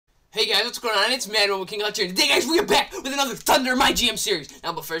Hey guys, what's going on? It's Manuel with King Hunter, and today guys, we are back with another Thunder My GM series.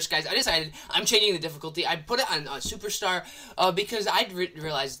 Now, but first guys, I decided I'm changing the difficulty. I put it on Superstar because I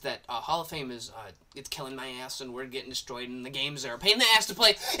realized that Hall of Fame is, it's killing my ass and we're getting destroyed and the games are a pain in the ass to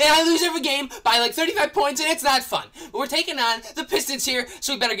play and I lose every game by like 35 points and it's not fun. But we're taking on the Pistons here,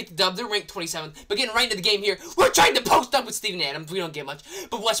 so we better get the dub. They're ranked 27th, but getting right into the game here, we're trying to post up with Steven Adams. We don't get much,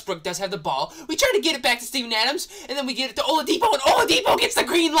 but Westbrook does have the ball. We try to get it back to Steven Adams and then we get it to Oladipo and Oladipo gets the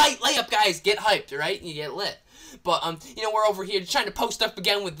green light. Layup, guys, get hyped, right? You get lit. But, you know, we're over here trying to post up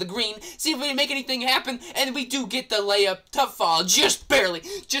again with the green, see if we can make anything happen, and we do get the layup to fall, just barely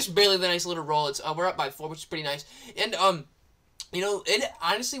the nice little roll. It's, we're up by 4, which is pretty nice, and, you know,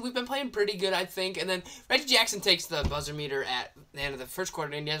 honestly, we've been playing pretty good, I think, and then Reggie Jackson takes the buzzer meter at the end of the first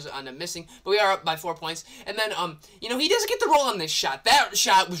quarter, and he has on a missing, but we are up by 4 points, and then, you know, he doesn't get the roll on this shot. That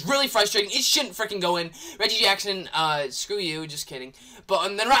shot was really frustrating. It shouldn't freaking go in. Reggie Jackson, screw you, just kidding. But,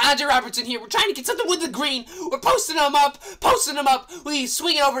 then Andre Robertson here, we're trying to get something with the green. We're posting him up. We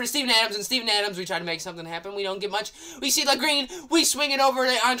swing it over to Steven Adams, and Steven Adams, we try to make something happen. We don't get much. We see the green. We swing it over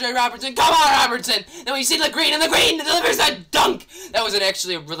to Andre Robertson. Come on, Robertson. Then we see the green, and the green delivers a dunk. That was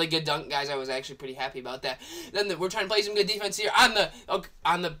actually a really good dunk, guys. I was actually pretty happy about that. Then we're trying to play some good defense here on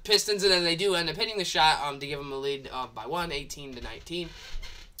the Pistons, and then they do end up hitting the shot to give them a lead by 1, 18-19.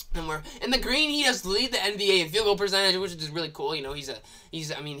 And we're in the green. He does lead the NBA in field goal percentage, which is really cool. You know, he's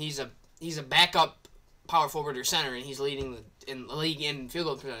a backup power forward or center, and he's leading the league in field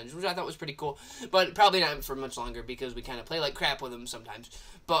goal percentage, which I thought was pretty cool. But probably not for much longer because we kind of play like crap with him sometimes.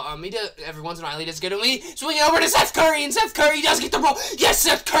 But he does every once in a while. He does good, and we swing it over to Seth Curry, and Seth Curry does get the ball. Yes,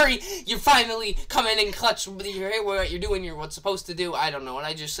 Seth Curry, you're finally coming in clutch. You're doing what's supposed to do. I don't know what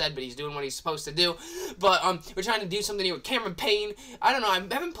I just said, but he's doing what he's supposed to do. But we're trying to do something here with Cameron Payne. I don't know. I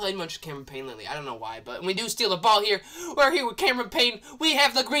haven't played much with Cameron Payne lately. I don't know why, but we do steal the ball here. We're here with Cameron Payne. We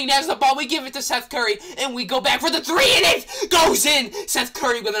have the green as the ball. We give it to Seth Curry, and we go back for the 3, and it goes in. Seth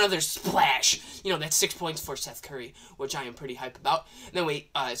Curry with another splash. You know, that's 6 points for Seth Curry, which I am pretty hyped about. And then we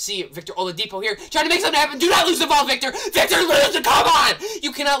see Victor Oladipo here, trying to make something happen. Do not lose the ball, Victor. Victor, come on!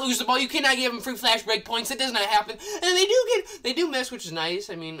 You cannot lose the ball. You cannot give him free flash break points. That does not happen. And they do miss, which is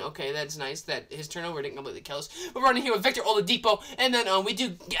nice. I mean, okay, that's nice that his turnover didn't completely kill us. We're running here with Victor Oladipo, and then we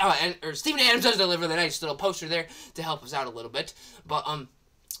do, or Steven Adams does deliver the nice little poster there to help us out a little bit. But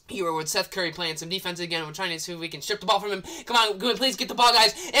here with Seth Curry playing some defense again. We're trying to see if we can strip the ball from him. Come on, please get the ball,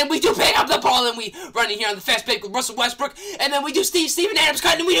 guys. And we do pick up the ball, and we run in here on the fast break with Russell Westbrook. And then we do Steven Adams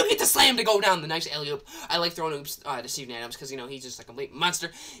cut, and we do get the slam to go down. The nice alley-oop. I like throwing oops to Steven Adams because, you know, he's just a complete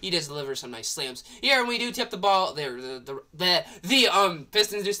monster. He does deliver some nice slams. Here, and we do tip the ball. There, the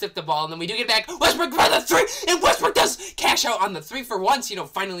Pistons do tip the ball, and then we do get back. Westbrook for the 3, and Westbrook does cash out on the 3 for once, you know,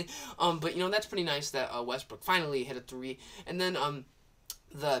 finally. But, you know, that's pretty nice that Westbrook finally hit a 3. And then,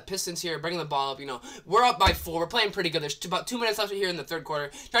 the Pistons here bringing the ball up, you know. We're up by 4. We're playing pretty good. There's about 2 minutes left here in the third quarter.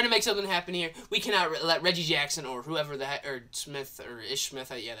 Trying to make something happen here. We cannot let Reggie Jackson or whoever or Smith, or Ish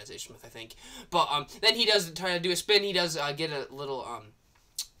Smith, yeah, that's Ish Smith, I think. But, then he does try to do a spin. He does get a little,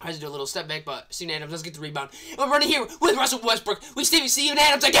 tries to do a little step back, but Steven Adams does get the rebound. And we're running here with Russell Westbrook. We see Steven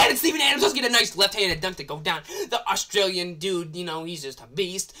Adams again, and Steven Adams does get a nice left-handed dunk to go down. The Australian dude, you know, he's just a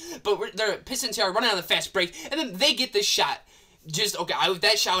beast. But the Pistons here are running on the fast break, and then they get this shot. Just, okay,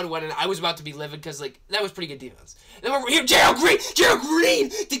 that shot would have went in. I was about to be livid because, like, that was pretty good defense. And then we're here, Gerald Green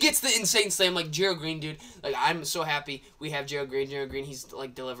gets the insane slam. Like, Gerald Green, dude, like, I'm so happy we have Gerald Green. He's,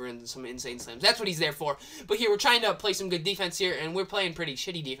 like, delivering some insane slams. That's what he's there for. But here, we're trying to play some good defense here, and we're playing pretty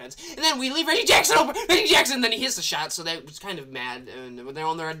shitty defense. And then we leave Reggie Jackson open. And then he hits the shot, so that was kind of mad. And they're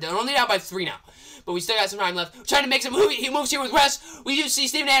only down by 3 now. But we still got some time left. We're trying to make some move. He moves here with West. We do see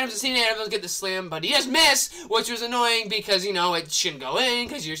Steven Adams, and Steven Adams does get the slam, but he does miss, which was annoying because, you know, it shouldn't go in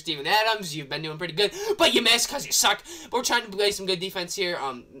because you're Steven Adams. You've been doing pretty good, but you miss because you suck. But we're trying to play some good defense here.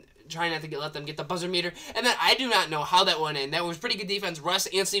 Trying not to let them get the buzzer meter. And then I do not know how that went in. That was pretty good defense. Russ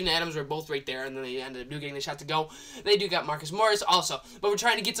and Steven Adams were both right there, and then they ended up getting the shot to go. They do got Marcus Morris also. But we're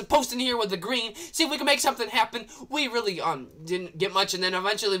trying to get some post in here with the green. See if we can make something happen. We really didn't get much, and then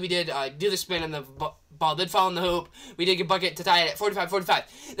eventually we did do the spin, and the ball did fall in the hoop. We did get a bucket to tie it at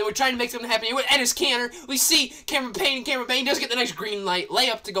 45-45. Then we're trying to make something happen here with Enes Kanter. We see Cameron Payne, and Cameron Payne does get the nice green light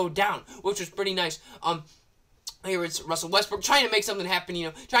layup to go down, which was pretty nice. Here it's Russell Westbrook trying to make something happen, you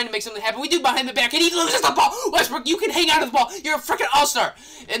know, We do behind the back, and he loses the ball. Westbrook, you can hang out of the ball. You're a freaking all-star.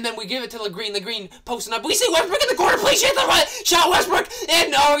 And then we give it to LaGreen posting up. We see Westbrook in the corner. Please hit the right shot, Westbrook.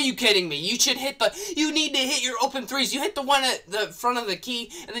 And are you kidding me? You need to hit your open threes. You hit the one at the front of the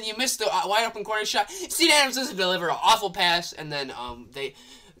key, and then you missed the wide open corner shot. Steven Adams doesn't deliver an awful pass, and then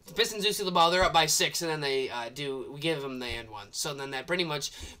the Pistons do steal the ball. They're up by 6, and then we give them the and one. So then that pretty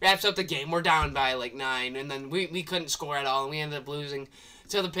much wraps up the game. We're down by like 9, and then we couldn't score at all, and we ended up losing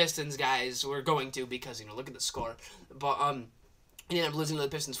to the Pistons, guys. We're going to because look at the score. But we ended up losing to the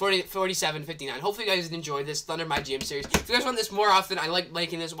Pistons 47-59. Hopefully you guys did enjoy this Thunder My GM series. If you guys want this more often, I like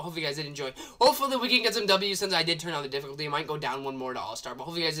making this, but hopefully you guys did enjoy. Hopefully we can get some W's since I did turn on the difficulty. I might go down 1 more to All-Star, but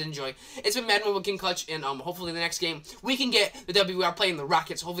hopefully you guys did enjoy. It's been Madden with King Clutch, and hopefully the next game we can get the W. We are playing the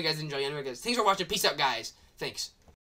Rockets. Hopefully you guys did enjoy. Anyway, guys, thanks for watching. Peace out, guys. Thanks.